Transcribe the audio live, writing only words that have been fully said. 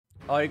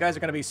Oh, you guys are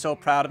gonna be so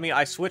proud of me.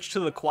 I switched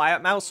to the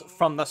quiet mouse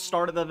from the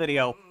start of the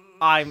video.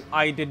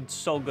 I did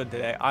so good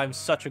today. I'm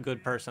such a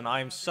good person. I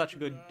am such a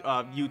good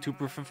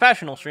YouTuber,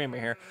 professional streamer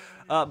here.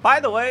 By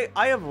the way,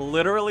 I have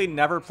literally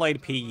never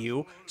played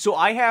PU, so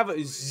I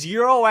have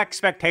zero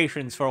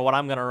expectations for what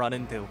I'm gonna run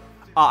into.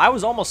 I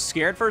was almost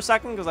scared for a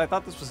second because I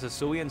thought this was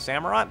Hisui and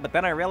Samurai, but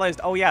then I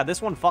realized, oh yeah,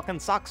 this one fucking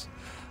sucks.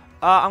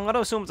 I'm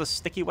gonna assume it's a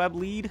sticky web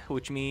lead,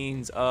 which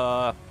means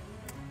I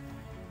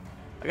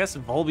guess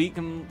Volbeat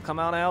can come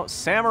out now.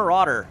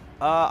 Samarauder.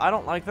 I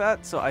don't like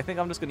that, so I think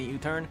I'm just gonna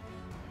U-turn.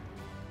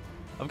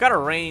 I've got a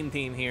rain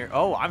team here.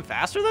 Oh, I'm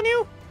faster than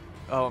you?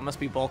 Oh, it must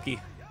be bulky.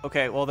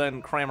 Okay, well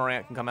then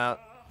Cramorant can come out.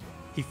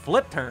 He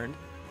flip turned.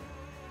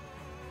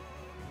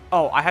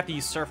 Oh, I have to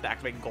use Surf to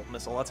activate Gold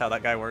Missile. That's how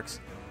that guy works.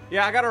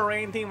 Yeah, I got a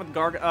rain team with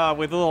a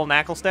little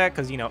Knackle stack,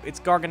 because, you know, it's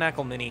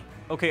Garganackle Mini.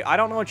 Okay, I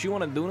don't know what you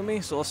want to do to me,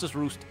 so let's just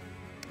roost.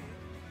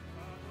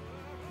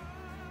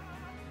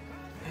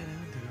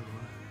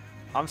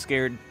 I'm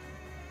scared.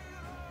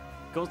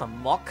 Goes to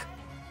Muck.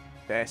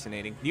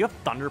 Fascinating. Do you have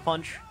Thunder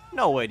Punch?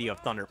 No way do you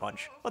have Thunder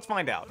Punch. Let's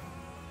find out.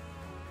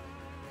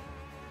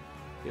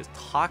 It's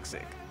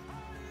Toxic.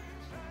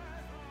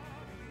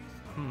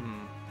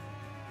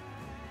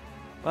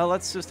 Well,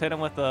 let's just hit him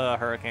with a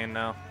Hurricane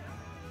now.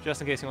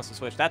 Just in case he wants to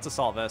switch. That's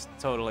Assault Vest.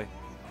 Totally.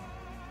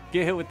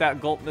 Get hit with that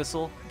Gulp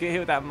Missile. Get hit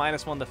with that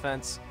 -1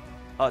 defense.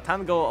 Time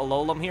to go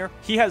Alolem here.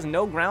 He has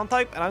no ground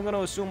type, and I'm going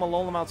to assume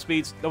Alolem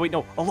outspeeds. No, wait,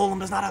 no. Alolem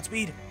does not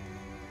outspeed.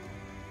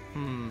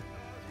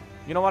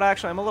 You know what,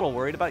 actually? I'm a little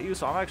worried about you,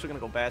 so I'm actually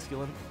going to go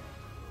Basculin.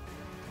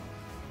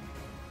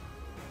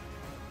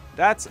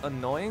 That's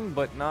annoying,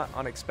 but not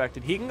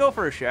unexpected. He can go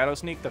for a Shadow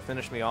Sneak to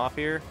finish me off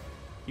here.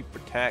 He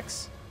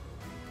protects.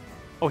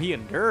 Oh, he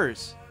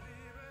endures.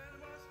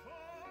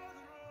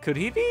 Could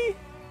he be?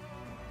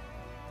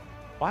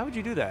 Why would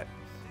you do that?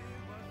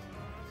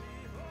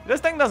 This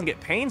thing doesn't get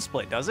Pain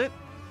Split, does it?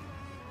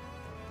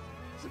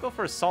 Let's go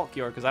for Assault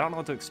Cure, because I don't know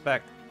what to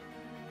expect.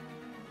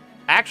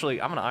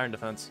 Actually, I'm going to Iron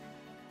Defense.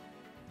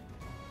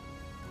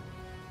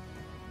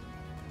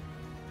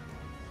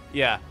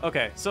 Yeah,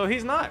 okay. So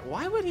he's not.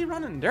 Why would he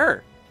run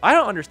Endure? I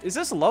don't understand. Is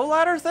this a low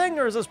ladder thing,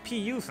 or is this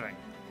PU thing?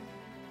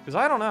 Because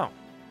I don't know.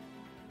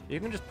 You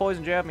can just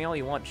Poison Jab me all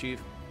you want,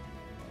 Chief.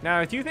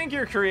 Now, if you think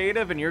you're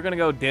creative and you're going to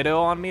go Ditto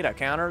on me to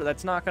counter,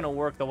 that's not going to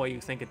work the way you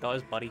think it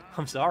does, buddy.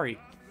 I'm sorry.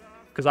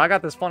 Because I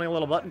got this funny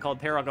little button called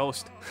Terra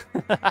Ghost.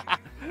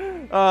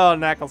 Oh,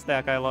 Knackle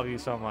Stack, I love you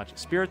so much.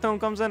 Spiritomb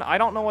comes in. I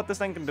don't know what this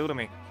thing can do to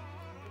me.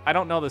 I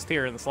don't know this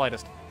tier in the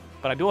slightest.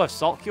 But I do have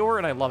Salt Cure,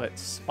 and I love it.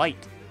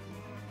 Spite.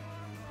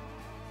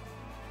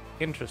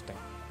 Interesting.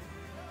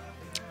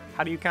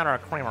 How do you counter a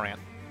Cramorant?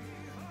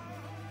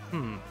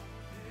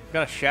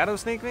 Gonna Shadow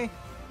Sneak me?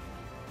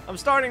 I'm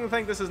starting to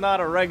think this is not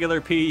a regular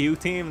PU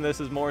team. This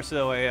is more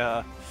so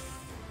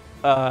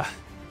a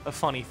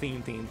funny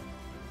theme team.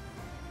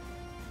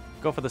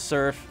 Go for the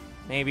Surf.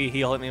 Maybe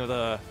he'll hit me with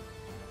a...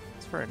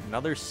 It's for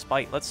another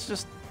Spite. Let's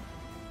just...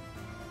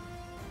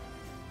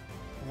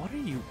 What are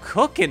you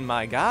cooking,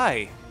 my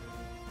guy?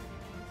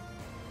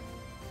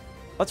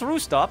 Let's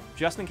Roost up,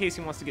 just in case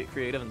he wants to get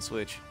creative and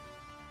switch.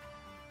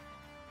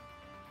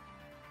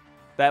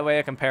 That way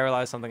I can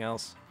paralyze something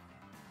else.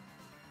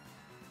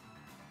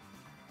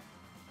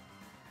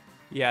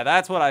 Yeah,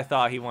 that's what I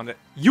thought he wanted.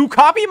 You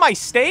copy my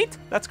state?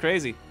 That's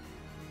crazy.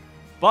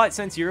 But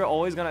since you're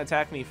always going to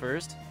attack me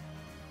first.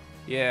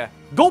 Yeah.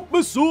 Gulp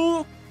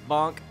Missile!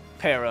 Bonk.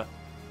 Para.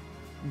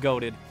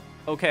 Goated.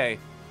 Okay.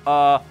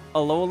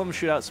 Alolem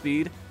should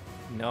outspeed.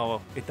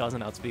 No, it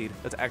doesn't outspeed.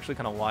 That's actually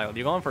kind of wild.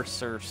 You're going for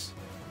Surfs.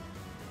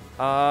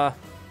 Ludicolo,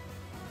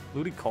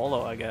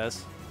 I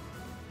guess.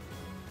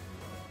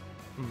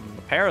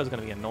 The Para's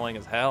gonna be annoying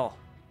as hell.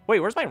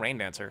 Wait, where's my Rain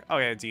Dancer? Oh,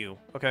 yeah, it's you.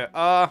 Okay,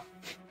 I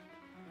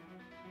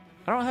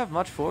don't have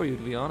much for you,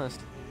 to be honest.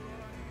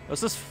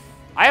 Let's just...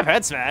 I have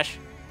Head Smash.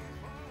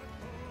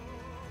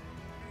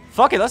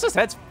 Fuck it, let's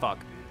just Fuck.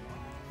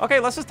 Okay,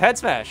 let's just Head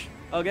Smash.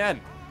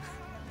 Again.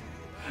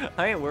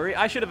 I ain't worried.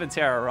 I should have been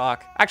Terra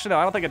Rock. Actually, no,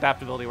 I don't think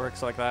Adaptability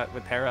works like that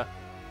with Terra.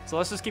 So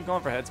let's just keep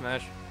going for Head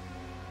Smash.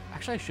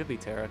 Actually, I should be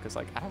Terra, because,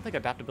 like, I don't think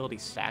Adaptability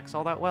stacks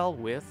all that well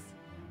with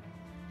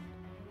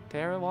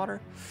Terra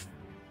Water.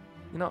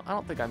 You know, I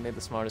don't think I made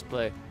the smartest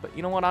play. But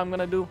you know what I'm going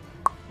to do?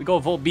 We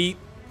go Volbeat.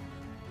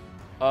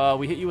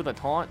 We hit you with a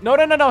taunt. No,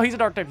 no, no, no. He's a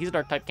dark type. He's a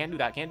dark type. Can't do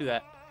that. Can't do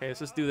that. Okay, let's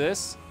just do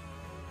this.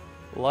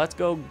 Let's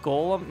go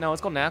Golem. No,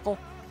 let's go Knackle.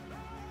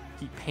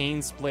 He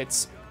Pain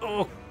Splits.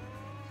 Oh.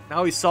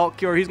 Now he's Salt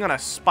Cure. He's going to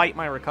spite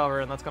my Recover,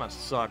 and that's going to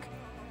suck.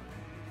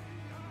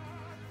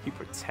 He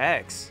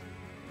protects.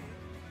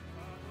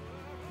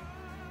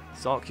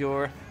 Salt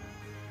Cure.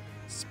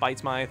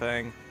 Spites my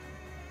thing.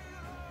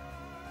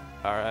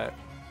 Alright.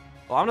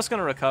 Well, I'm just going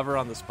to Recover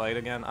on the Spite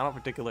again. I don't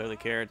particularly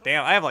care.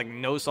 Damn, I have, like,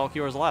 no Salt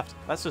Cures left.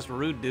 That's just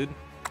rude, dude.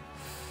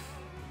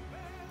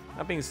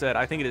 That being said,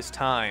 I think it is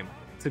time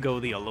to go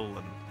the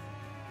Alolan.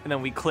 And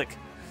then we click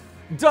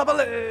Double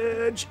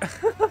Edge!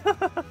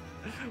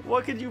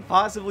 What could you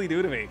possibly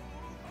do to me?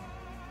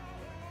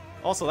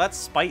 Also, that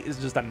Spite is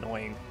just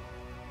annoying.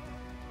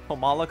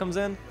 Kamala comes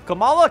in.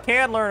 Kamala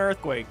can learn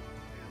Earthquake.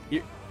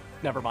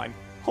 Never mind.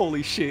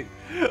 Holy shit.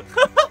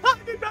 I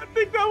did not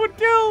think that would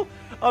kill.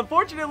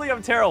 Unfortunately,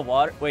 I'm Terra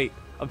Water. Wait,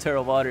 I'm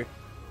Terra Water.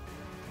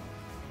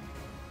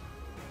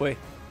 Wait.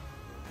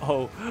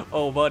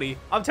 Oh, buddy.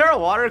 I'm Terra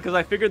Water because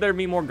I figured there'd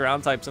be more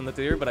ground types in the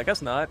tier, but I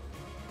guess not.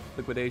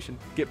 Liquidation.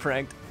 Get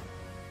pranked.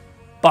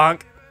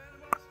 Bonk.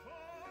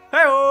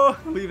 Hey-oh!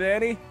 Leave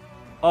Annie.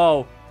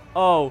 Oh.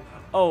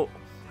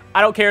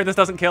 I don't care if this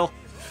doesn't kill.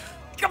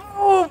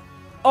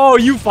 Oh,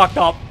 you fucked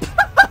up.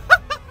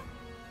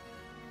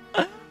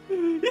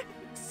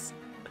 Yes.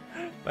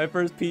 My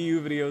first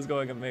PU video is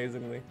going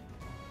amazingly.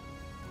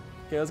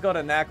 Okay, let's go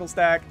to Knackle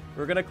Stack.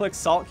 We're gonna click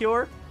Salt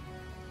Cure.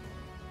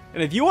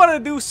 And if you want to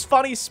do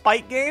funny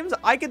spike games,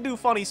 I can do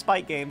funny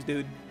spike games,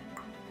 dude.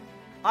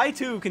 I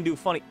too can do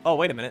funny. Oh,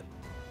 wait a minute.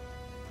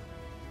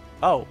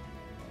 Oh.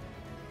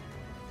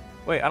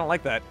 Wait, I don't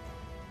like that.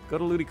 Go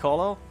to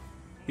Ludicolo.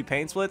 He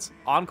pain splits.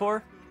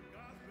 Encore.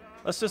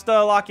 Let's just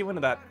lock you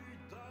into that.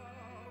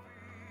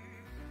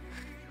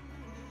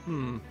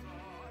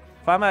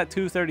 If I'm at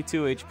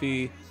 232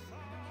 HP,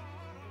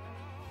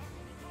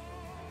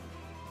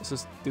 let's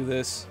just do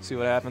this. See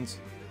what happens.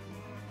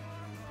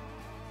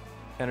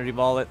 Energy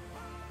ball it.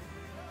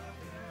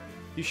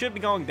 You should be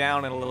going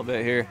down in a little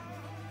bit here.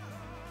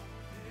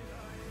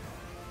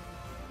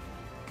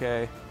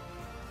 Okay.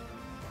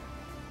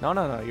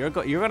 No. You're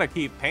gonna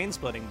keep pain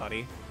splitting,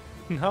 buddy.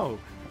 No,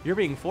 you're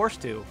being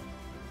forced to.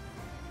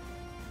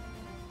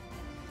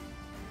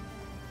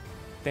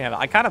 Damn,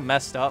 I kind of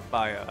messed up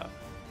by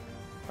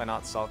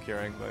not salt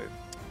curing, but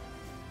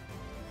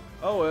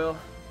oh well.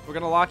 We're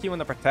gonna lock you in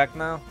the protect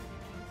now.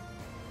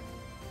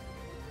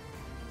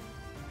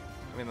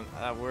 I mean,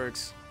 that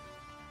works.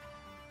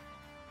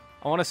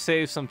 I want to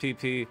save some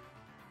PP.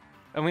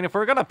 I mean, if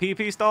we're gonna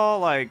PP stall,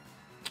 like,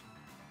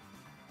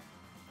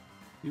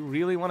 you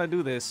really want to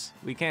do this,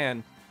 we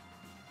can.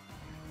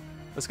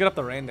 Let's get up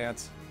the rain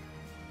dance.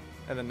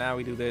 And then now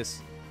we do this.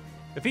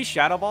 If he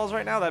shadow balls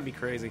right now, that'd be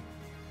crazy.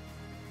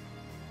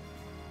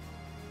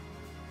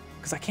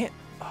 Because I can't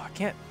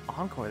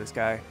encore this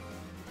guy.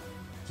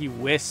 He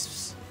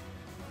wisps.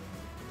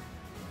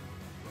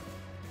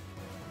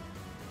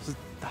 This is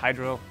the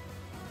Hydro.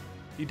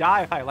 You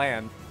die if I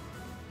land.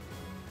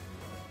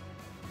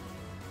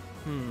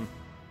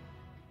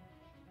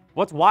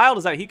 What's wild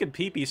is that he could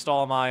PP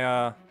stall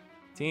my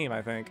team,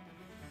 I think.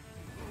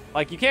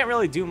 Like, you can't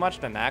really do much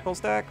to Knackle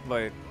Stack,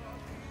 but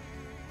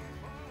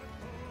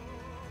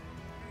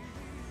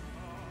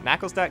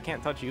Knackle Stack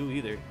can't touch you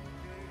either.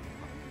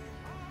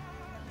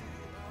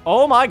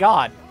 Oh my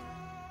god.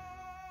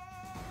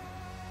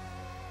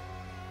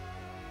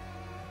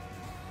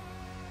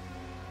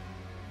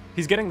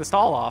 He's getting the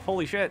stall off.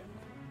 Holy shit.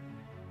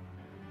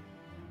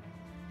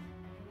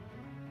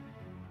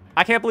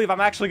 I can't believe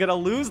I'm actually gonna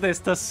lose this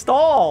to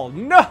stall.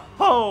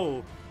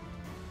 No!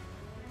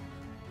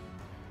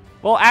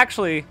 Well,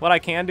 actually, what I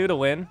can do to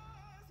win,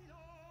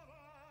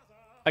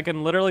 I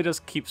can literally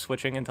just keep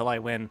switching until I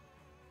win.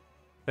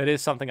 It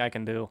is something I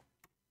can do.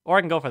 Or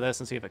I can go for this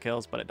and see if it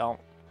kills, but it don't.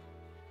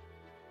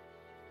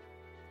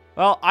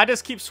 Well, I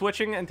just keep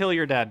switching until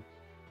you're dead.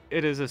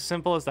 It is as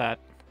simple as that.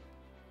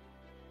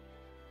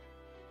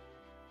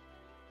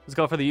 Let's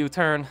go for the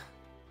U-turn.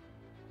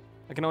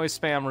 I can always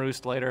spam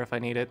Roost later if I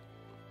need it.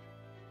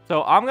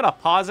 So I'm going to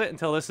pause it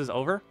until this is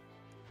over.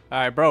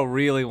 Alright, bro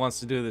really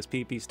wants to do this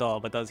PP stall,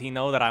 but does he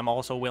know that I'm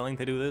also willing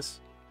to do this?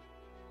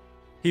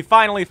 He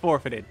finally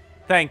forfeited.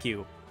 Thank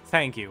you.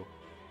 Thank you.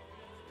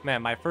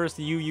 Man, my first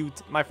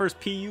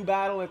PU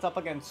battle, it's up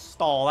against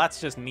stall. That's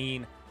just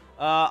mean.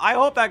 I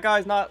hope that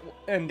guy's not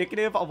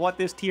indicative of what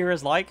this tier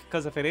is like,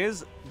 because if it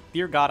is,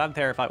 dear God, I'm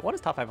terrified. What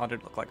does top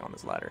 500 look like on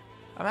this ladder?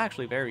 I'm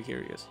actually very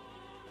curious.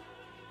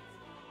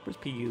 Where's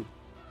PU?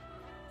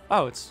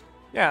 Oh,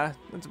 yeah,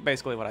 that's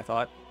basically what I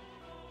thought.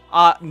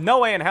 No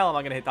way in hell am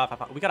I gonna hit top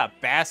 500. We got a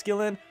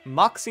Basculin.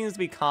 Muck seems to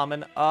be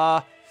common.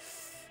 I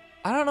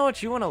don't know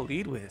what you want to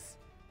lead with.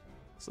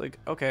 It's like,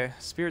 okay,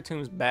 Spirit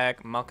Tomb's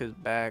back, Muck is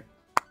back.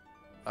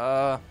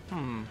 Knackle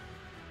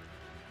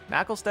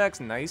Stack's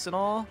nice and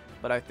all,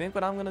 but I think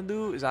what I'm gonna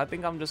do is I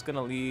think I'm just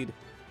gonna lead.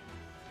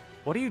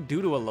 What do you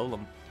do to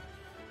ALOLEM?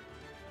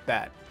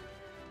 That.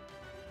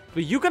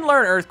 But you can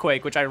learn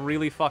Earthquake, which I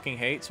really fucking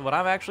hate. So what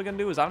I'm actually gonna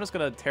do is I'm just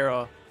gonna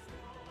Terra.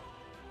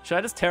 Should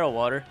I just Terra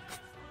Water?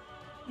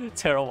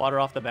 Terra Water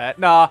off the bat.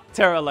 Nah,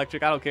 Terra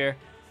Electric. I don't care.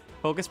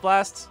 Focus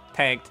Blasts.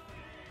 Tanked.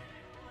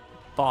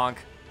 Bonk.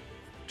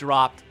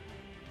 Dropped.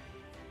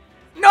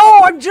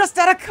 No, I'm just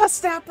out of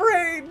Custap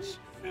range.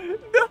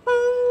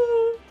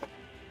 No.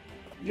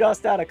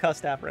 Just out of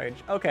Custap range.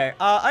 Okay,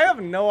 I have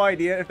no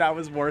idea if that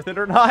was worth it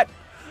or not.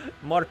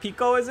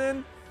 Morpico is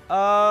in.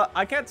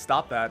 I can't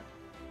stop that.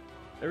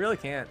 I really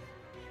can't.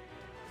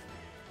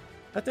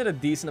 That did a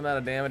decent amount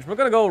of damage. We're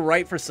gonna go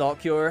right for Salt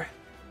Cure.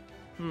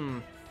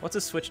 What's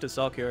a switch to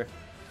Salt Cure?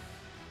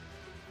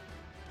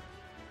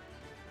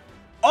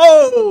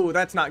 Oh,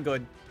 that's not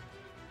good.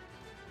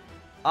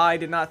 I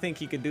did not think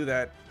he could do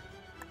that.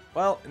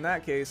 Well, in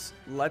that case,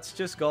 let's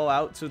just go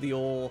out to the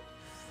old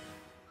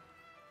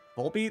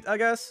Volbeat, I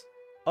guess.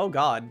 Oh,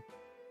 God.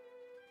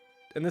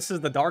 And this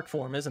is the dark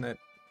form, isn't it?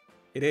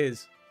 It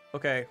is.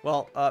 Okay,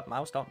 well,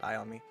 mouse, don't die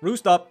on me.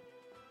 Roost up!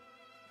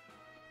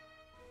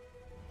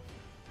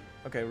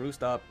 Okay,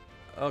 roost up.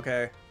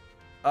 Okay.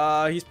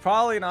 He's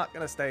probably not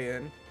gonna stay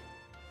in.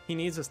 He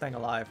needs this thing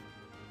alive.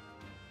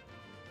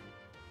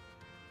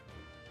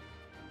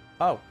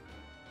 Oh.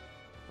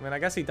 I mean, I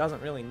guess he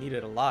doesn't really need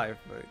it alive,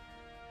 but...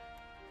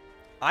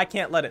 I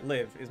can't let it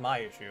live, is my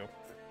issue.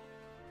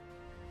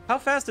 How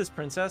fast is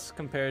Princess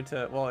compared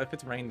to... Well, if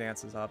it's Rain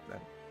Dances up, then...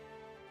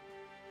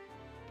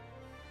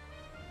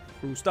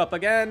 Roost up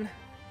again.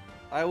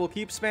 I will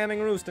keep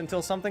spamming roost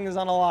until something is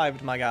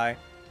unalived, my guy.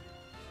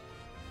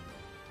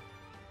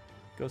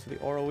 Goes for the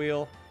aura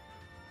wheel.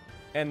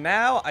 And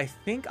now I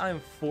think I'm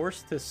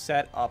forced to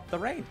set up the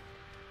rain.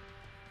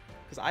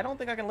 Because I don't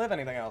think I can live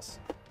anything else.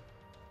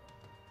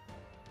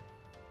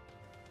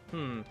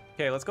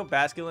 Okay, let's go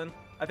Basculin.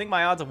 I think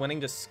my odds of winning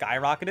just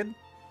skyrocketed.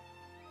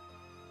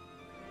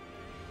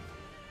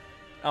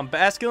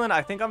 Basculin,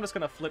 I think I'm just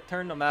going to flip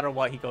turn no matter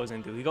what he goes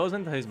into. He goes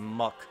into his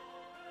muck.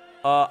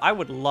 I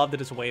would love to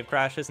just wave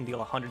crash this and deal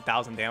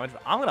 100,000 damage,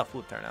 but I'm going to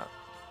flip turn out.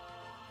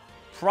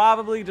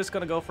 Probably just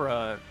going to go for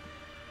a...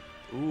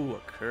 Ooh, a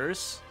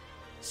curse.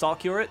 Salt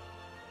cure it.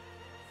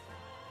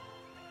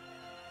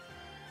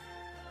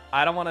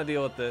 I don't want to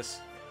deal with this,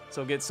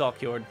 so get salt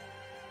cured.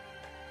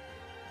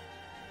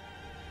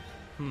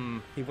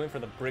 He went for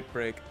the brick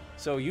break.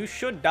 So you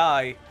should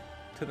die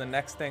to the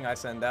next thing I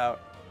send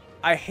out.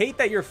 I hate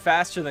that you're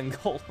faster than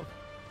Golem.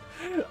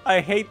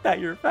 I hate that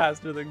you're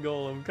faster than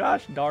Golem.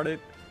 Gosh darn it.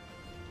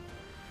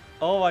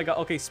 Oh my god.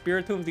 Okay,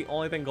 Spiritom's the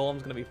only thing Golem's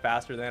going to be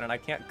faster than, and I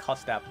can't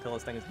cuss that until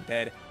this thing is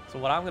dead. So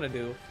what I'm going to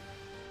do...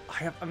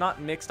 I'm not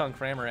mixed on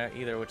Cramorant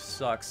either, which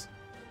sucks.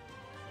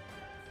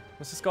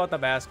 Let's just go with the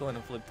Basculin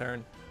and flip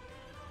turn.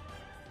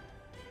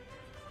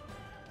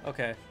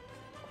 Okay.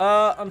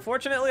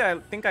 Unfortunately, I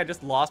think I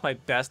just lost my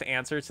best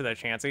answer to the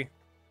Chansey.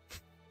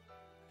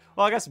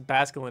 Well, I guess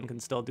Basculin can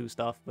still do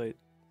stuff, but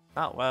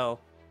not well.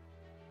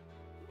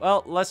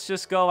 Well, let's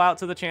just go out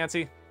to the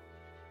Chansey.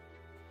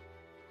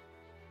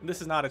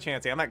 This is not a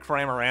Chansey. I'm at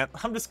Cramorant.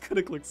 I'm just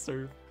gonna click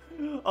Surf.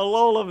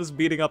 ALOLEM is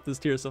beating up this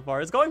tier so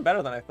far. It's going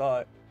better than I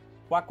thought.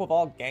 Whack with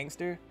all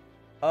gangster.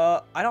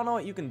 I don't know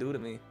what you can do to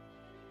me.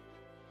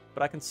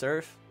 But I can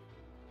Surf.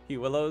 He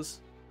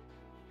Willows.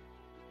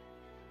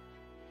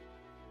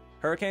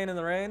 Hurricane in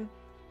the rain.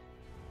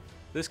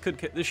 This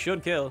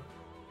should kill.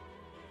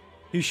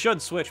 He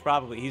should switch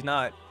probably. He's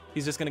not.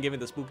 He's just gonna give me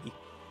the spooky.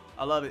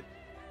 I love it.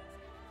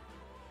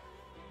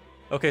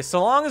 Okay,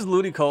 so long as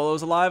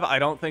Ludicolo's alive, I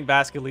don't think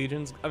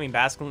Basculin's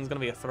gonna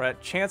be a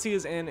threat. Chansey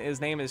is in. His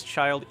name is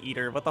Child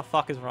Eater. What the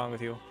fuck is wrong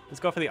with you?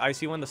 Let's go for the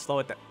icy one to slow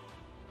it down.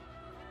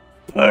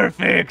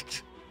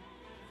 Perfect.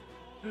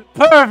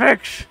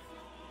 Perfect.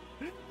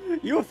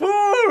 You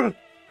fool!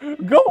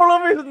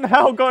 Golem is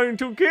now going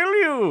to kill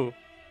you.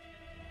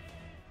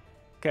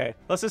 Okay,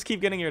 let's just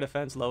keep getting your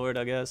defense lowered,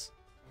 I guess.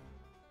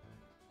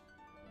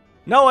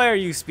 No way are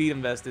you speed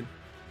invested.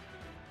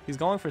 He's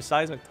going for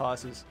seismic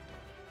tosses.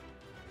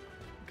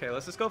 Okay,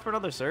 let's just go for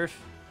another surf.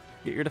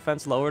 Get your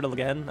defense lowered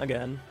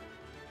again.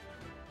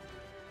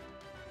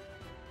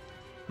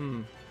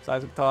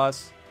 Seismic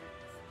toss.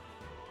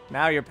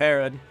 Now you're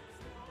parried.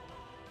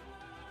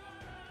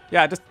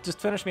 Yeah, just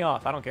finish me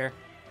off. I don't care.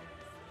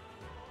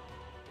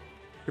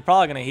 You're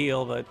probably gonna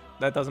heal, but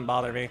that doesn't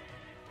bother me.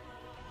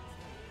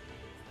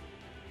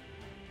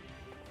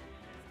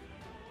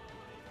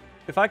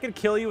 If I could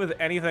kill you with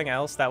anything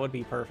else, that would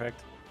be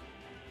perfect.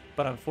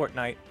 But on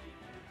Fortnite.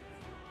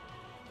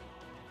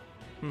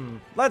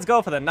 Let's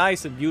go for the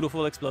nice and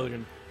beautiful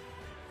explosion.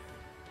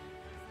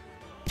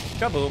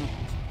 Kaboom.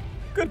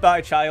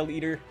 Goodbye, Child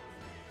Eater.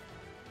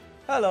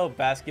 Hello,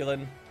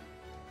 Basculin.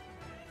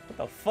 What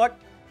the fuck?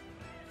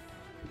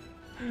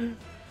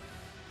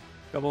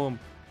 Kaboom.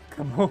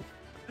 Kaboom.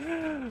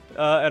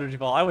 Energy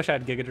Ball. I wish I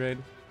had Giga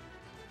Drain.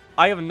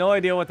 I have no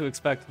idea what to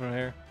expect from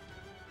here.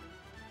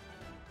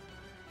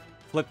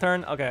 Flip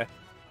turn? Okay.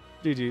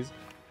 GG's.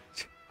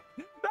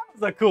 That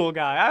was a cool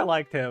guy. I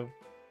liked him.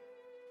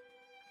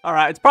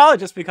 Alright, it's probably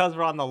just because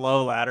we're on the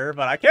low ladder,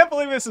 but I can't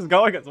believe this is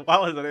going as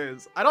well as it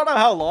is. I don't know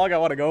how long I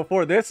want to go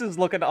for. This is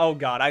looking... Oh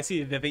god, I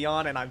see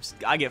Vivian and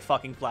I get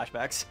fucking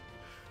flashbacks.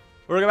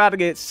 We're about to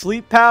get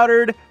Sleep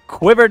Powdered,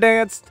 Quiver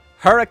Danced,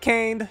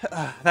 Hurricaned.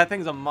 That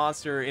thing's a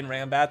monster in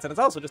Rambats, and it's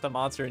also just a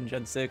monster in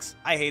Gen 6.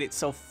 I hate it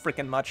so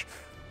freaking much.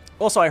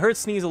 Also, I heard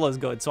Sneasel is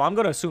good, so I'm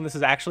going to assume this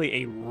is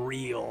actually a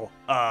real...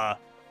 I'm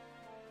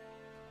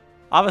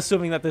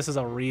assuming that this is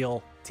a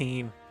real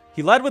team.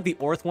 He led with the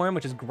Earthworm,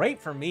 which is great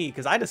for me,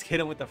 because I just hit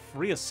him with the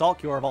free Assault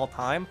Cure of all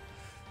time.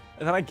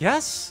 And then I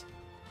guess...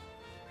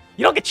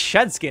 You don't get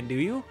Shed Skin, do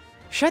you?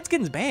 Shed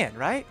Skin's banned,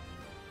 right?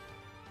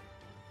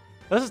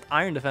 This is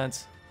Iron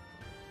Defense.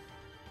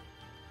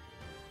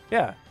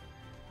 Yeah.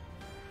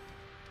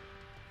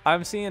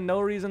 I'm seeing no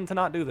reason to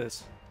not do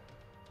this.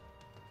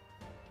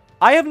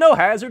 I have no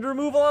hazard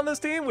removal on this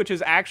team, which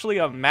is actually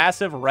a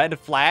massive red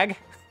flag.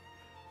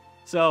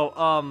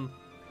 So,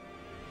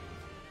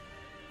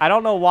 I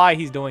don't know why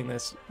he's doing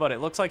this, but it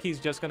looks like he's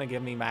just going to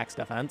give me max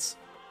defense.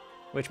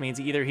 Which means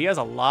either he has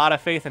a lot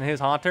of faith in his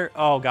Haunter.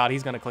 Oh, God,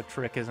 he's going to click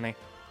Trick, isn't he?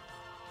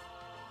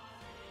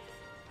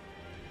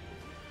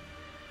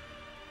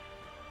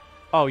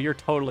 Oh, you're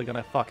totally going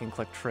to fucking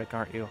click Trick,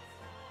 aren't you?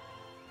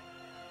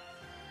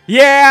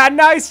 Yeah,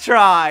 nice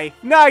try.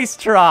 Nice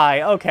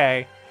try.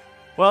 Okay.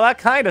 Well, that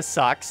kind of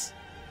sucks.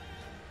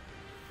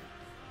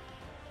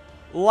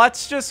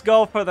 Let's just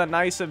go for the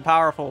nice and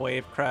powerful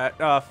wave crash.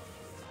 I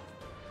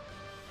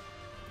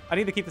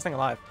need to keep this thing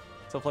alive.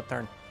 So flip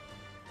turn.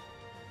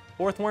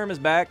 Fourth worm is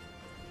back.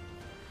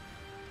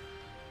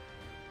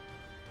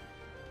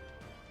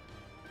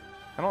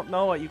 I don't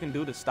know what you can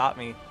do to stop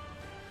me.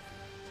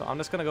 So I'm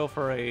just going to go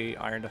for a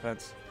iron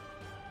defense.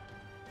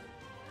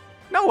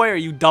 No way are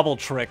you double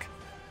Trick.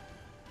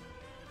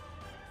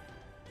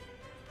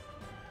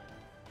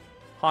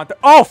 Haunter.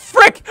 Oh,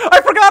 frick! I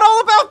forgot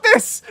all about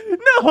this!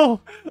 No!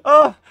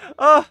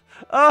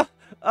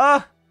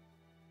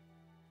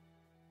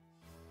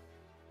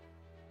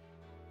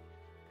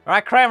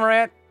 Alright,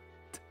 Cramorant.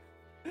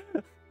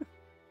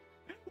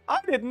 I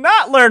did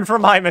not learn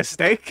from my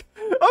mistake.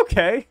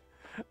 Okay.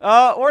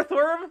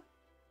 Orthworm,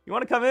 you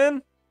want to come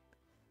in?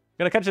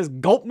 Gonna catch his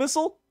Gulp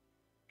Missile?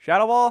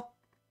 Shadow Ball?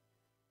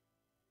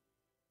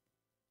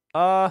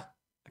 I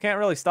can't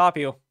really stop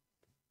you,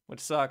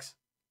 which sucks.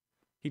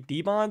 He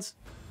debonds?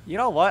 You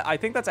know what? I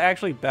think that's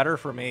actually better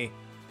for me.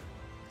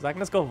 Because I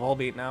can just go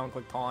Volbeat now and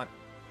click Taunt.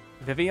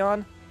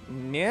 Vivian?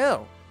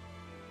 No.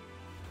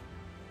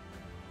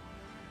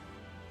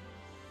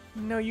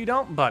 No, you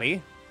don't,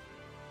 buddy.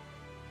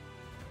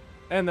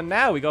 And then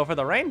now we go for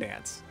the Rain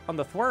Dance on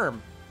the Thworm.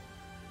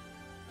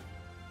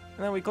 And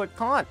then we click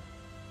Taunt.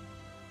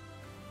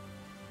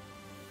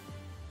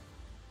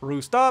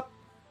 Roost up.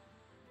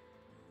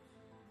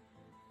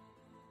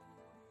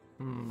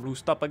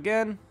 Roost up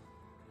again.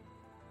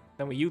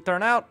 Then we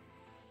U-turn out.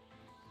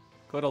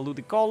 Go to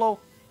Ludicolo.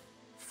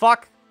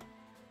 Fuck.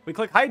 We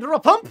click Hydro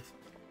Pump.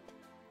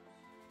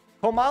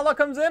 Komala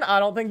comes in. I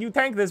don't think you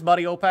tanked this,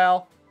 buddy, oh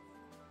pal.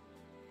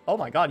 Oh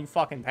my god, you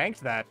fucking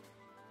tanked that.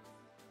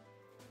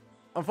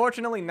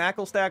 Unfortunately,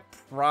 Knuckle Stack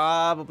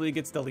probably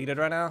gets deleted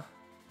right now.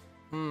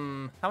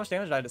 How much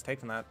damage did I just take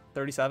from that?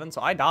 37?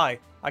 So I die.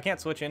 I can't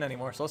switch in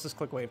anymore, so let's just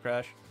click Wave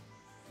Crash.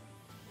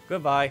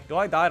 Goodbye. Do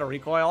I die to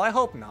Recoil? I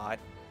hope not.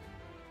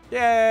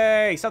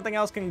 Yay! Something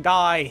else can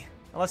die.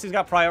 Unless he's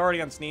got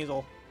priority on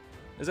Sneasel.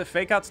 Is it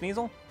Fake Out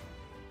Sneasel?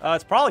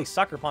 It's probably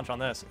Sucker Punch on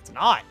this. It's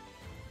not.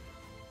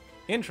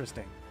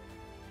 Interesting.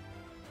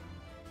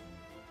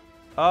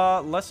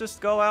 Let's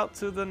just go out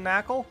to the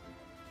Knuckle.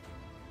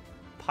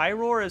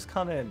 Pyroar has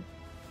come in.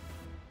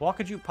 What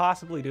could you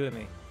possibly do to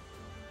me?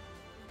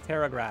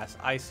 Terra Grass.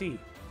 I see.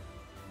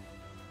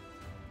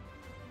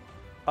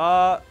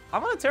 I'm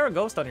gonna Terra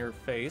Ghost on your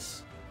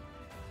face.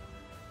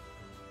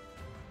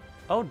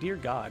 Oh, dear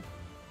God.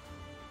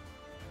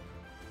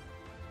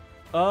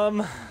 We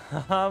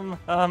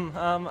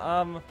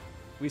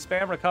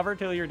spam recover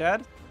till you're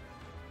dead?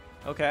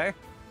 Okay.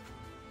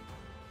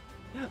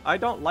 I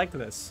don't like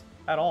this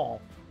at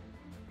all.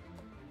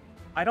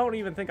 I don't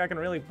even think I can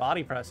really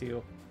body press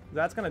you.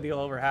 That's gonna deal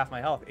over half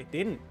my health. It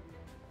didn't.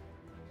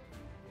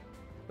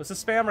 Let's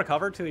just spam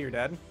recover till you're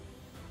dead.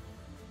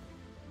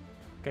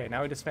 Okay,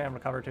 now we just spam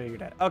recover till you're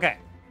dead. Okay.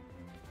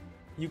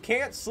 You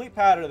can't sleep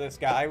powder this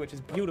guy, which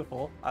is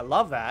beautiful. I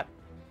love that.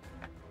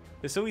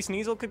 The Sui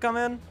Sneasel could come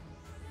in.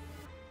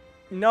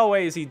 No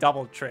way is he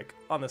double Trick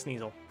on the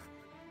Sneasel.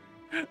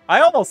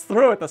 I almost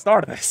threw at the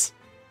start of this.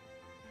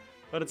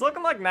 But it's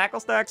looking like Knuckle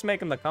Stack's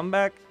making the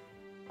comeback.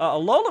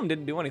 ALOLEM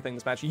didn't do anything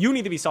this match. You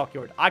need to be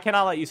self-cured. I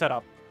cannot let you set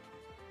up.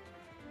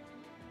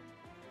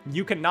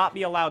 You cannot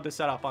be allowed to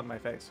set up on my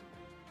face.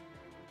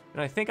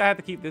 And I think I have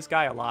to keep this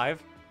guy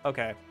alive.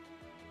 Okay.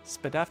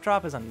 Spadef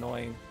Drop is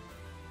annoying.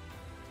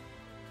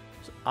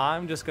 So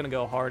I'm just going to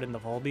go hard in the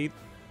Volbeat.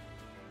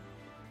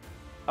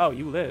 Oh,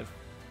 you live.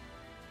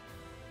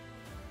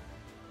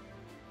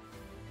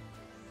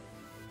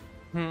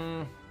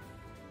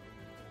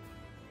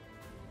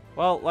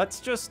 Well, let's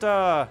just,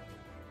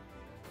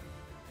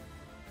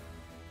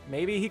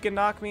 maybe he can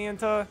knock me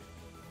into...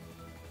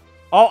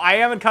 Oh, I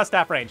am in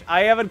Custaff range.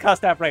 I am in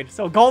Custaff range.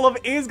 So Golem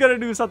is going to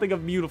do something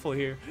beautiful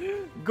here.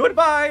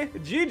 Goodbye.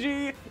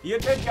 GG. You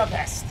did your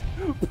best.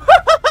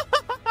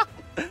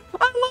 I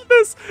love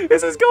this.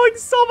 This is going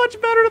so much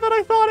better than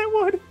I thought it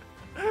would.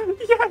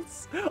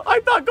 Yes. I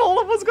thought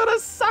Golem was going to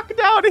suck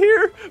down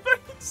here, but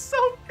he's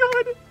so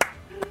good.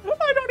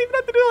 I don't even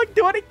have to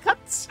do any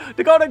cuts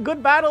to go to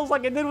good battles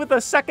like I did with the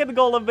second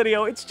Golem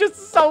video. It's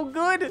just so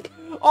good.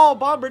 Oh,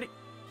 Bombardier.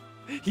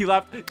 He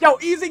left. Yo,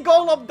 easy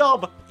Golem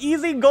dub.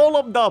 Easy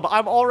Golem dub.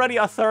 I'm already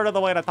a third of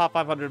the way to top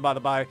 500 by the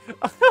by.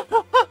 I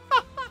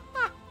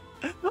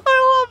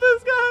love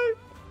this guy.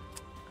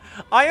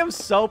 I am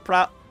so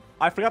proud.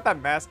 I forgot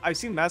that I've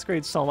seen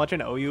Masquerade so much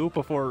in OU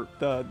before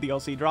the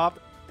DLC dropped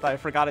that I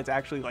forgot it's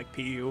actually like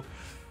PU.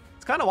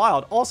 It's kind of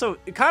wild. Also,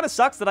 it kind of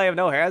sucks that I have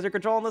no hazard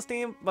control on this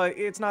team, but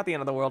it's not the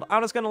end of the world.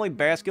 I'm just going to lead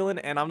Basculin,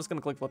 and I'm just going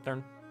to click Flip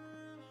Turn.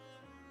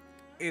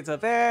 It's a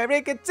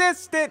very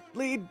consistent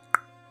lead.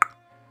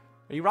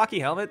 Are you Rocky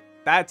Helmet?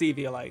 That's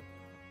Eviolite.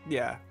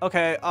 Yeah.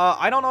 Okay,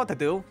 I don't know what to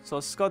do. So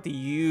let's go to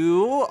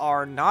you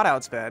are not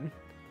outsped.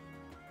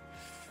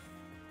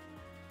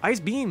 Ice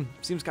Beam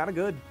seems kind of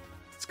good.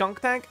 Skunk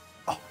Tank?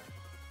 Oh.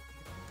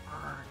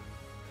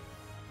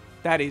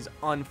 That is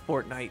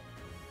un-Fortnite.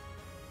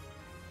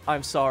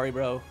 I'm sorry,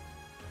 bro.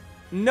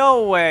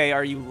 No way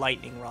are you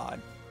Lightning Rod.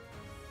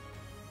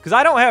 Because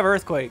I don't have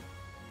Earthquake.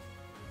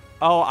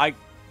 Oh, I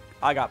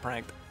got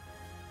pranked.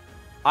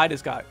 I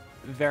just got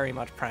very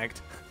much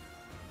pranked.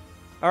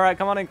 Alright,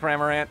 come on in,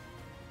 Cramorant.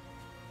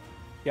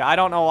 Yeah, I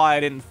don't know why I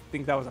didn't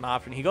think that was an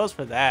option. He goes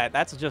for that.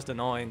 That's just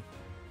annoying.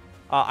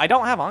 I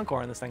don't have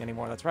Encore in this thing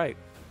anymore. That's right.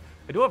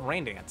 I do have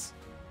Rain Dance.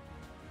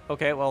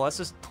 Okay, well, let's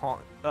just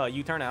taunt.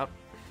 U-turn out.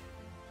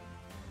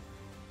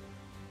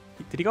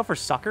 Did he go for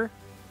Sucker?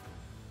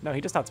 No, he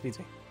just outspeeds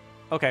me.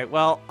 Okay,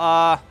 well,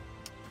 I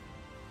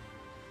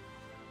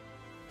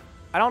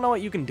don't know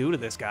what you can do to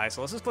this guy,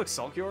 so let's just click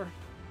Soul Cure.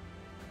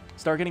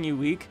 Start getting you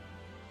weak.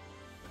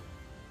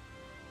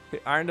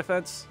 Hit Iron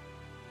Defense.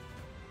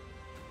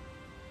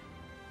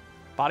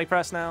 Body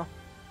Press now.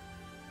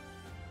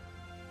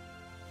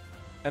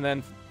 And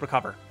then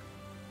recover.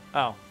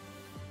 Oh.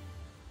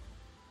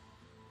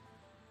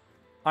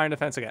 Iron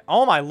Defense again.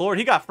 Oh my lord,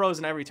 he got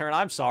frozen every turn.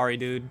 I'm sorry,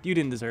 dude. You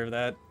didn't deserve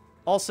that.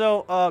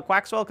 Also,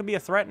 Quaxwell could be a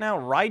threat now.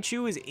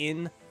 Raichu is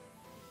in.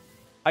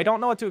 I don't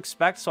know what to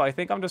expect, so I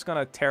think I'm just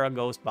gonna Terra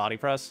Ghost Body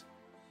Press.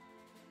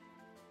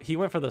 He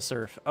went for the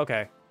Surf.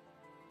 Okay.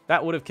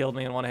 That would have killed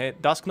me in one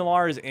hit. Dusk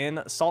Noir is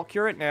in. Salt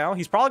Cure it now.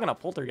 He's probably gonna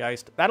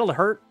Poltergeist. That'll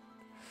hurt.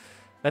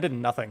 That did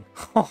nothing.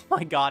 Oh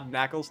my god,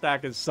 Knuckle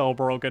Stack is so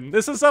broken.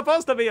 This is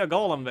supposed to be a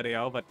Golem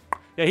video, but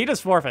yeah, he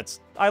just forfeits.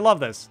 I love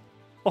this.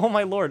 Oh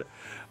my lord.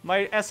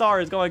 My SR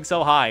is going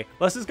so high.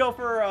 Let's just go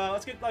for,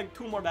 let's get like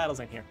 2 more battles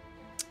in here.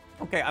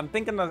 Okay, I'm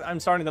thinking that I'm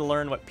starting to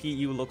learn what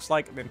PU looks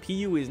like, and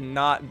PU is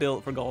not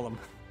built for Golem.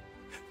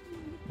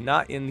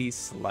 Not in the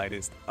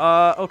slightest.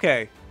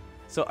 Okay.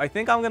 So I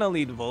think I'm gonna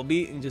lead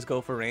Volbeat and just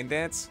go for Rain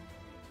Dance.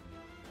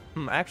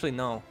 Actually,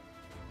 no.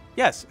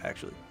 Yes,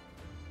 actually.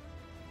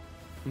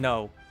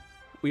 No.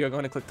 We are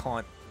going to click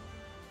Taunt.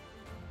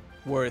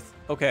 Worth.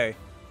 Okay.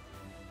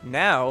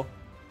 Now.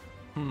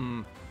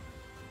 Let's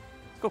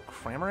go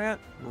Cramorant.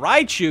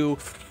 Raichu!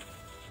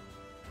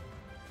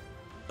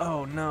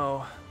 Oh,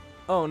 no.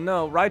 Oh,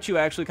 no. Raichu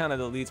actually kind of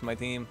deletes my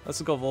team. Let's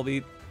just go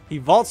Volbeat. He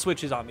Vault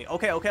Switches on me.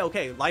 Okay, okay,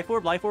 okay. Life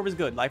Orb is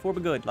good. Life Orb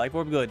is good. Life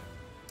Orb good.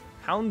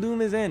 Houndoom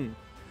is in.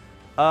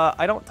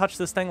 I don't touch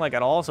this thing like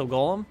at all, so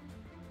Golem.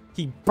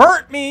 He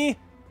burnt me!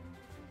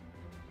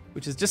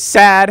 Which is just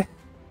sad.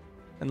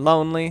 And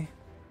lonely.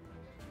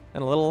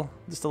 And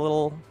just a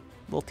little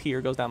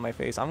tear goes down my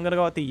face. I'm gonna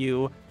go at the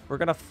U. We're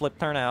gonna flip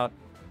turn out.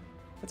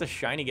 That's a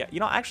shiny Gat.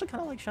 You know, I actually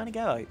kind of like shiny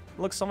Gatite. It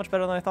looks so much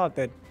better than I thought it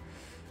did.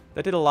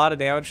 That did a lot of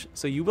damage.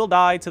 So you will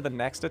die to the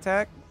next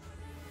attack,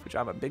 which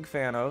I'm a big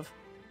fan of.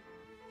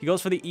 He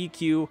goes for the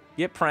EQ.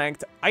 Get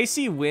pranked.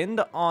 Icy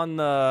Wind on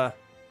the...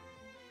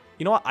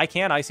 You know what? I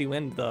can Icy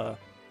Wind the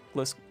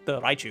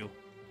Raichu.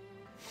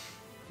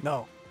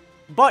 No.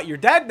 But you're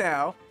dead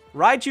now.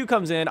 Raichu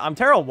comes in. I'm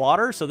Terra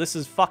Water, so this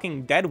is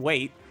fucking dead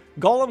weight.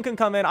 Golem can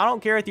come in. I don't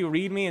care if you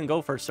read me and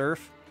go for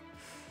Surf.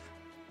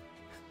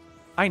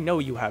 I know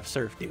you have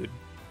Surf, dude.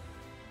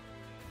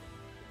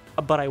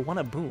 But I want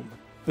a Boom.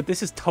 But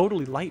this is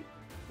totally light.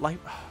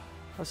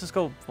 Let's just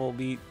go full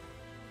beat.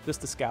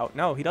 Just to scout.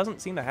 No, he doesn't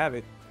seem to have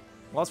it.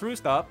 Well, let's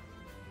Roost up.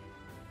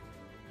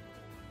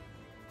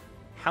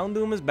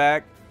 Houndoom is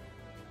back.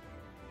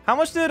 How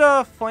much did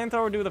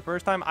Flamethrower do the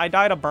first time? I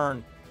died a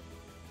burn.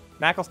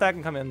 Knuckle Stack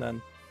can come in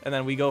then. And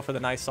then we go for the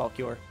nice Salt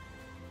Cure.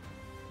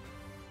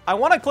 I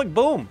want to click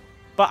Boom,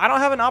 but I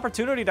don't have an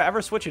opportunity to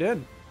ever switch it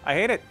in. I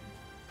hate it.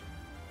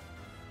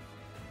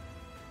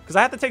 Because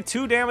I have to take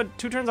 2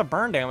 turns of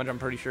burn damage, I'm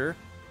pretty sure.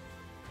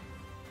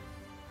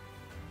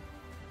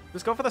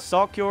 Just go for the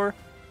Salt Cure.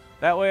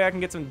 That way I can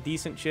get some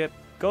decent chip.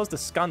 Goes to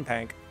Skun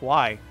Tank.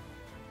 Why?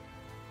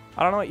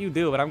 I don't know what you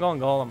do, but I'm going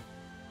Golem.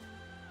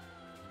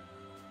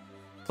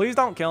 Please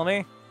don't kill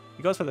me.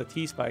 He goes for the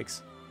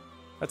T-Spikes.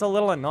 That's a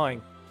little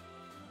annoying.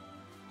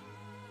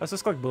 Let's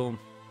just click Boom.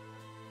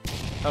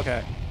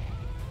 Okay.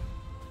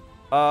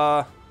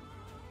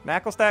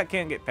 Knuckle Stack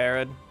can't get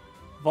parried.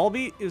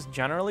 Volbeat is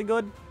generally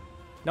good.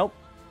 Nope.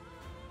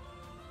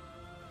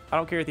 I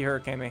don't care if you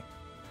Hurricane me.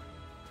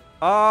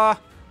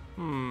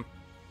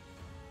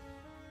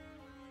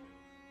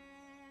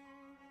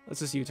 Let's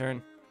just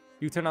U-turn.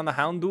 U-turn on the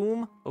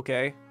Houndoom.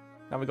 Okay.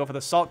 Now we go for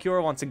the Salt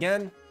Cure once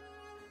again.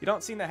 You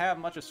don't seem to have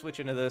much of switch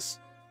into this.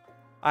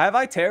 Have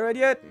I Terra'd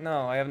yet?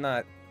 No, I have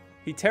not.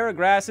 He Terra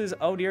Grasses.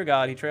 Oh dear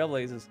God, he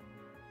Trailblazes.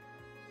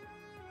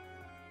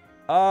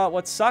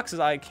 What sucks is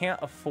I can't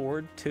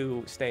afford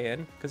to stay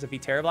in, because if he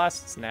Terra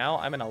Blasts now,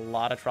 I'm in a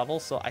lot of trouble,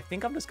 so I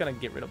think I'm just gonna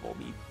get rid of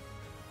Volbeat.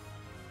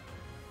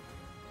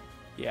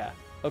 Yeah.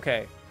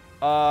 Okay.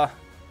 Do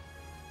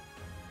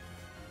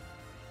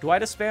I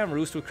just spam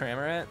Roost with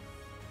Cramorant?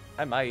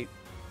 I might.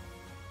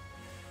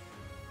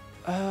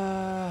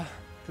 Because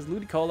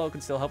Ludicolo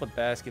can still help with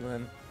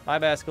Basculin. My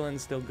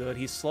Basculin's still good.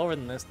 He's slower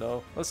than this,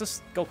 though. Let's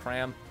just go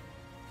Cram.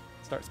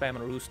 start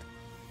spamming Roost.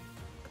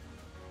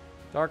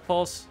 Dark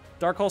Pulse.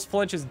 Dark Pulse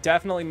flinch is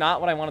definitely not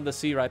what I wanted to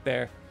see right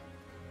there.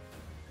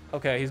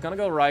 Okay, he's gonna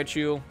go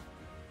Raichu.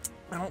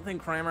 I don't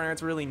think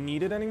Cramorant's really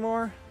needed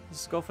anymore.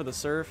 Let's go for the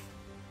Surf.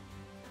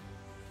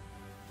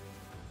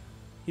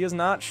 He has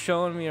not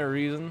shown me a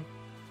reason.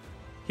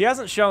 He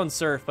hasn't shown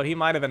Surf, but he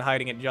might have been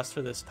hiding it just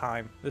for this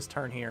time. This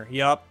turn here.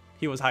 Yup,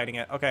 he was hiding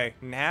it. Okay,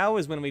 now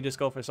is when we just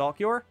go for Salt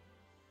Cure.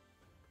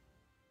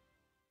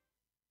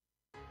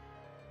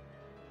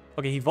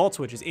 Okay, he Volt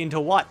Switches.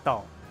 Into what,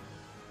 though?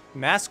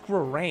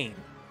 Masquerain.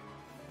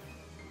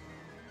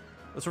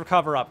 Let's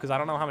recover up, because I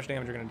don't know how much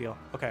damage you're going to deal.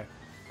 Okay.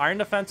 Iron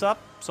Defense up,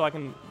 so I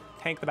can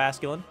tank the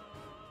Basculin.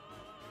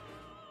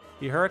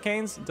 The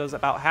Hurricanes does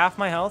about half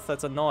my health.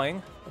 That's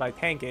annoying, but I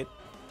tank it.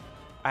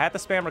 I have to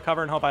spam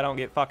Recover and hope I don't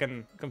get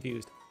fucking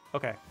confused.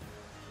 Okay.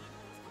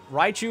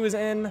 Raichu is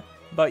in,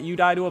 but you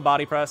die to a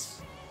Body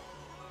Press.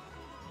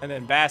 And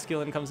then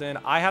Basculin comes in.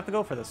 I have to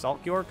go for the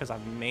Salt Cure, because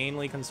I'm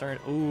mainly concerned...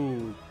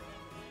 Ooh.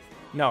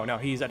 No,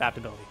 he's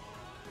Adaptability.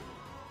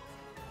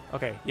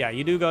 Okay, yeah,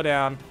 you do go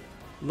down.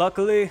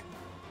 Luckily,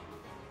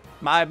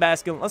 my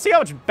Basculin... Let's see how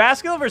much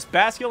Basculin versus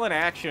Basculin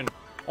action.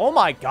 Oh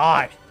my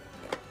god.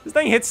 This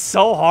thing hits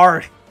so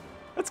hard.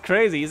 That's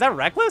crazy. Is that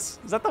Reckless?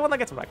 Is that the one that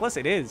gets Reckless?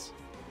 It is.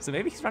 So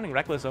maybe he's running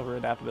Reckless over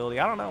Adaptability.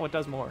 I don't know what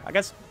does more. I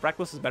guess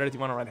Reckless is better if you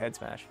want to run Head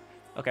Smash.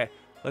 Okay,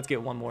 let's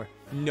get one more.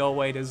 No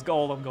way does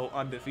Golem go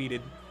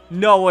undefeated.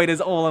 No way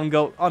does Golem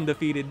go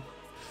undefeated.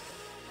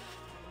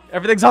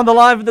 Everything's on the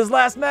line for this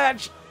last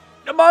match.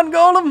 Come on,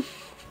 Golem.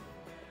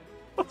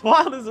 What's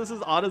wild is this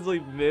is honestly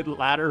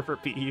mid-ladder for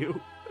PU.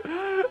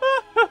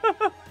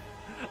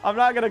 I'm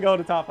not gonna go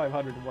to top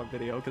 500 in one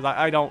video because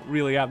I don't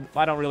really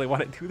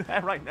want to do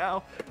that right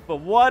now. But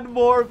one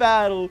more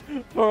battle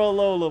for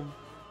ALOLEM.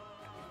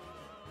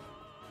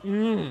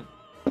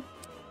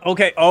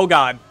 Okay. Oh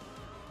god.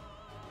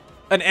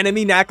 An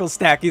enemy Knuckle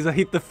Stack is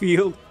hit the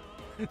field.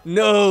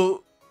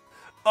 No.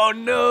 Oh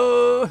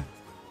no.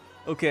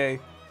 Okay.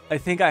 I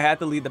think I had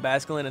to lead the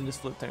Basculin and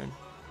just flip turn.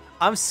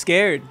 I'm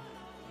scared.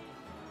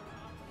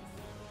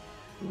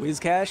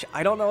 Whiscash?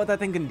 I don't know what that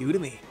thing can do to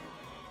me.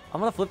 I'm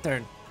gonna flip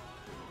turn.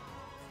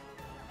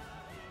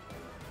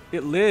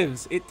 It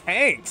lives. It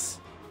tanks.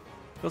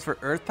 Goes for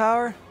Earth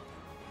Power.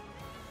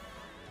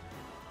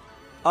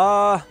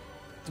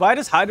 Do I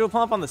just Hydro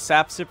Pump on the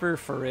Sap Sipper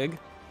for Rig?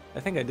 I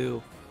think I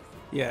do.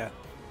 Yeah.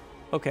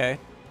 Okay.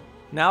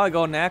 Now I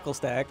go Knuckle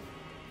Stack.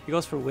 He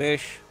goes for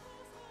Wish.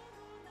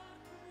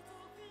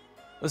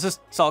 Let's just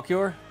Salt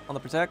Cure on the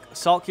Protect.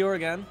 Salt Cure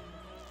again.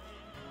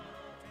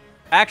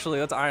 Actually,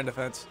 let's Iron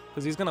Defense.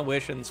 Because he's going to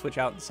Wish and switch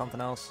out to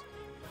something else.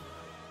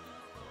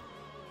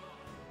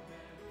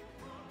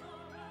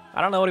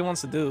 I don't know what he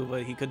wants to do,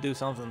 but he could do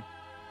something.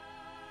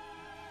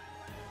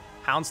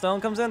 Houndstone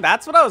comes in.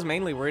 That's what I was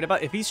mainly worried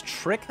about. If he's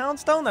Trick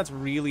Houndstone, that's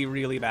really,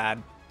 really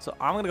bad. So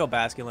I'm going to go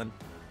Basculin.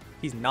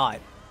 He's not.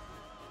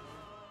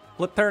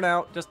 Flip turn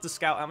out just to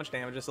scout how much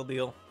damage this will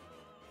deal.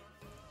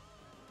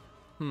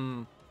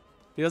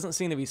 He doesn't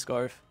seem to be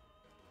Scarf.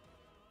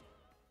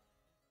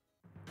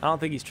 I don't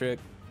think he's Trick.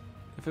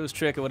 If it was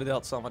Trick, it would have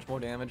dealt so much more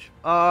damage.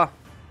 I'm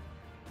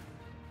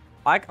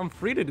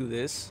free to do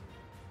this.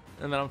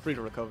 And then I'm free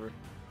to recover.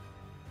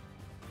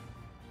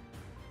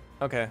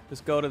 Okay,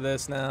 just go to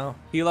this now.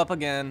 Heal up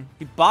again.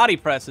 He Body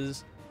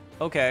Presses.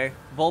 Okay,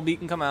 Volbeat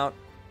can come out.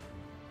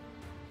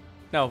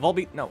 No,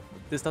 Volbeat, no.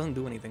 This doesn't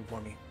do anything for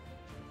me.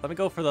 Let me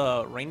go for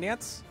the Rain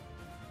Dance.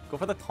 Go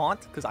for the Taunt,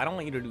 because I don't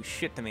want you to do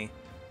shit to me.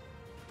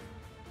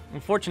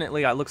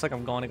 Unfortunately, it looks like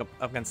I'm going up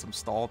against some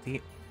stall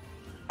team.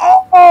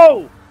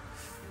 Oh!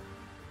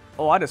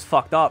 Oh, I just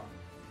fucked up.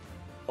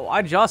 Oh,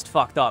 I just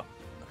fucked up.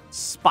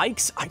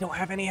 Spikes? I don't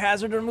have any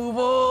hazard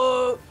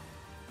removal.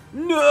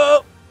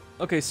 No!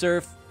 Okay,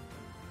 Surf.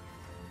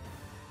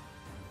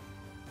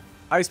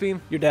 Ice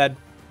Beam, you're dead.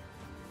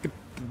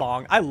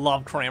 Bong. I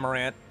love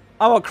Cramorant.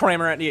 I want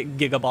Cramorant to get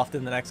Giga buffed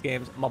in the next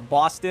games. My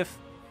Boss Stiff.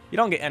 You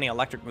don't get any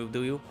electric move,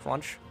 do you?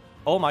 Crunch.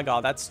 Oh my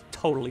god, that's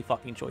totally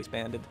fucking choice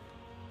banded.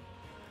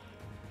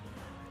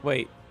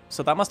 Wait,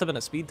 so that must have been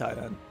a speed tie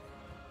then.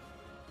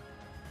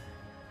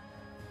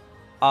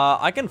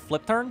 I can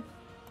flip turn.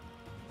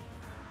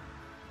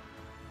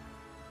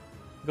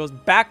 Goes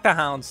back to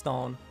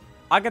Houndstone.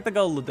 I get to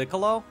go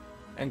Ludicolo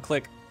and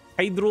click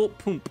Hydro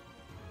Pump.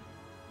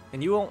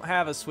 And you won't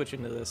have a switch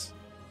into this.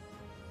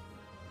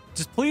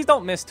 Just please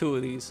don't miss two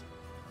of these.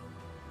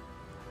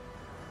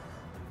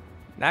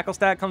 Knuckle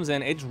Stack comes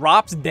in. It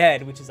drops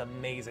dead, which is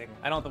amazing.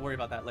 I don't have to worry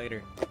about that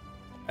later.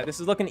 This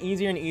is looking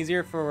easier and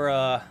easier for...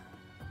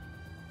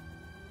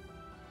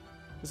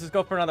 Let's just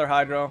go for another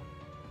Hydro.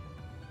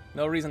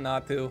 No reason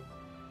not to.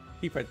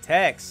 He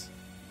protects.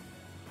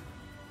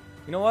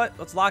 You know what?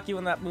 Let's lock you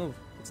in that move.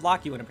 Let's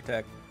lock you in and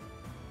protect.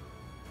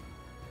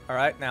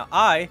 Alright, now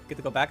I get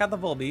to go back out the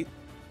Volbeat.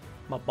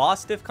 My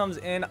Boss Stiff comes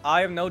in.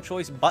 I have no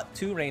choice but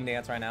to Rain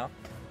Dance right now.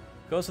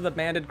 Goes to the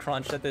Banded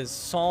Crunch. That does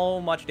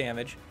so much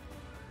damage.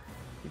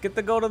 We get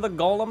to go to the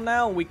Golem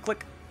now. We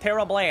click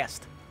Terra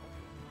Blast.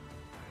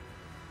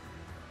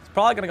 It's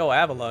probably going to go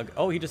Avalug.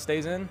 Oh, he just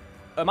stays in.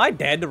 Am I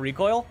dead to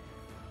recoil?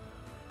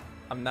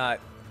 I'm not.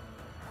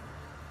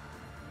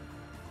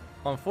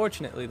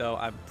 Unfortunately, though,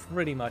 I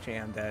pretty much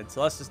am dead.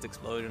 So let's just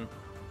explosion.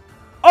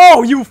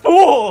 Oh, you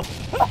fool!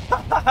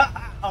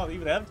 Oh,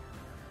 you lived?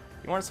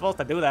 You weren't supposed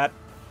to do that.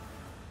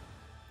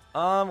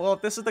 Well,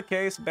 if this is the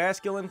case,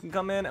 Basculin can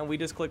come in and we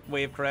just click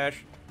wave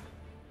crash.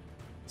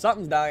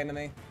 Something's dying to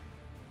me.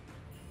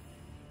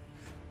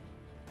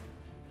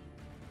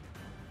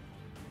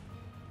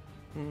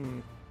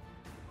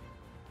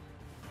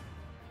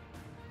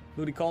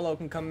 Ludicolo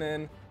can come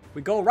in.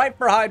 We go right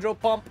for Hydro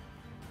Pump.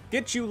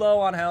 Get you low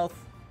on health.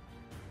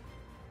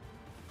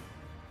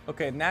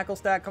 Okay,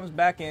 Knucklestack comes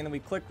back in and we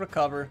click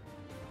recover.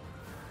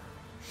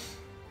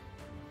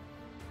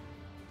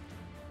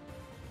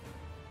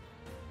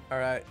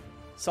 Alright.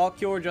 Salt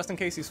Cure just in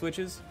case he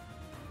switches.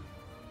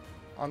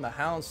 On the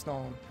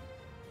Houndstone.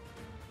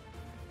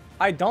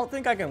 I don't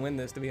think I can win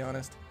this, to be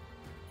honest.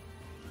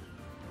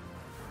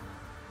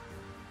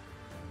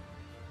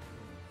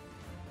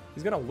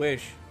 He's gonna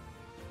wish.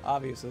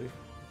 Obviously.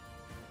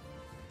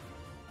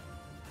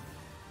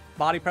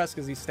 Body press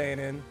because he's staying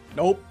in.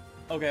 Nope.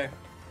 Okay.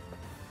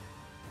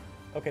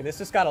 Okay, this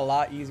just got a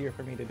lot easier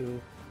for me to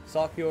do.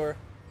 Salt Cure.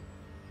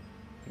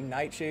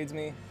 Nightshades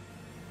me.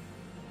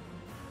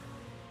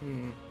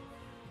 I'm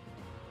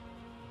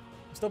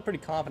still pretty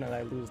confident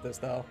I lose this,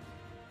 though.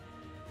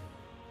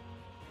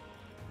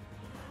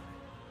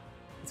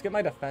 Let's get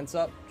my defense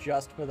up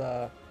just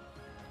for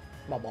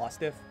my boss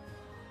diff.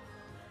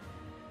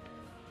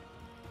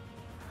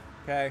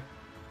 Okay.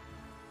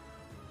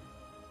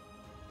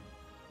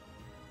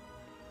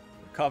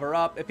 Cover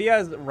up. If he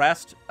has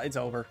rest, it's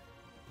over.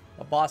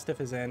 The boss diff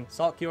is in.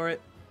 Salt Cure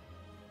it.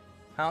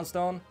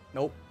 Houndstone.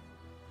 Nope.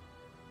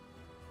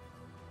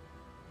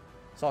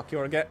 Salt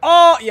Cure again.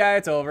 Oh, yeah,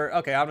 it's over.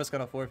 Okay, I'm just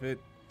going to forfeit.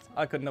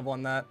 I couldn't have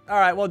won that. All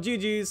right, well,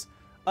 GG's.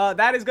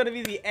 That is going to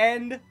be the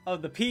end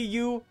of the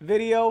PU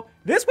video.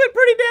 This went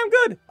pretty damn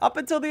good up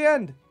until the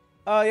end.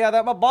 Yeah,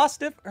 that my boss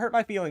diff hurt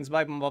my feelings.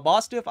 By my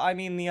boss diff, I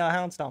mean the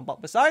Houndstone.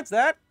 But besides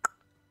that,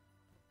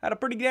 had a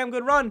pretty damn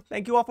good run.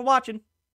 Thank you all for watching.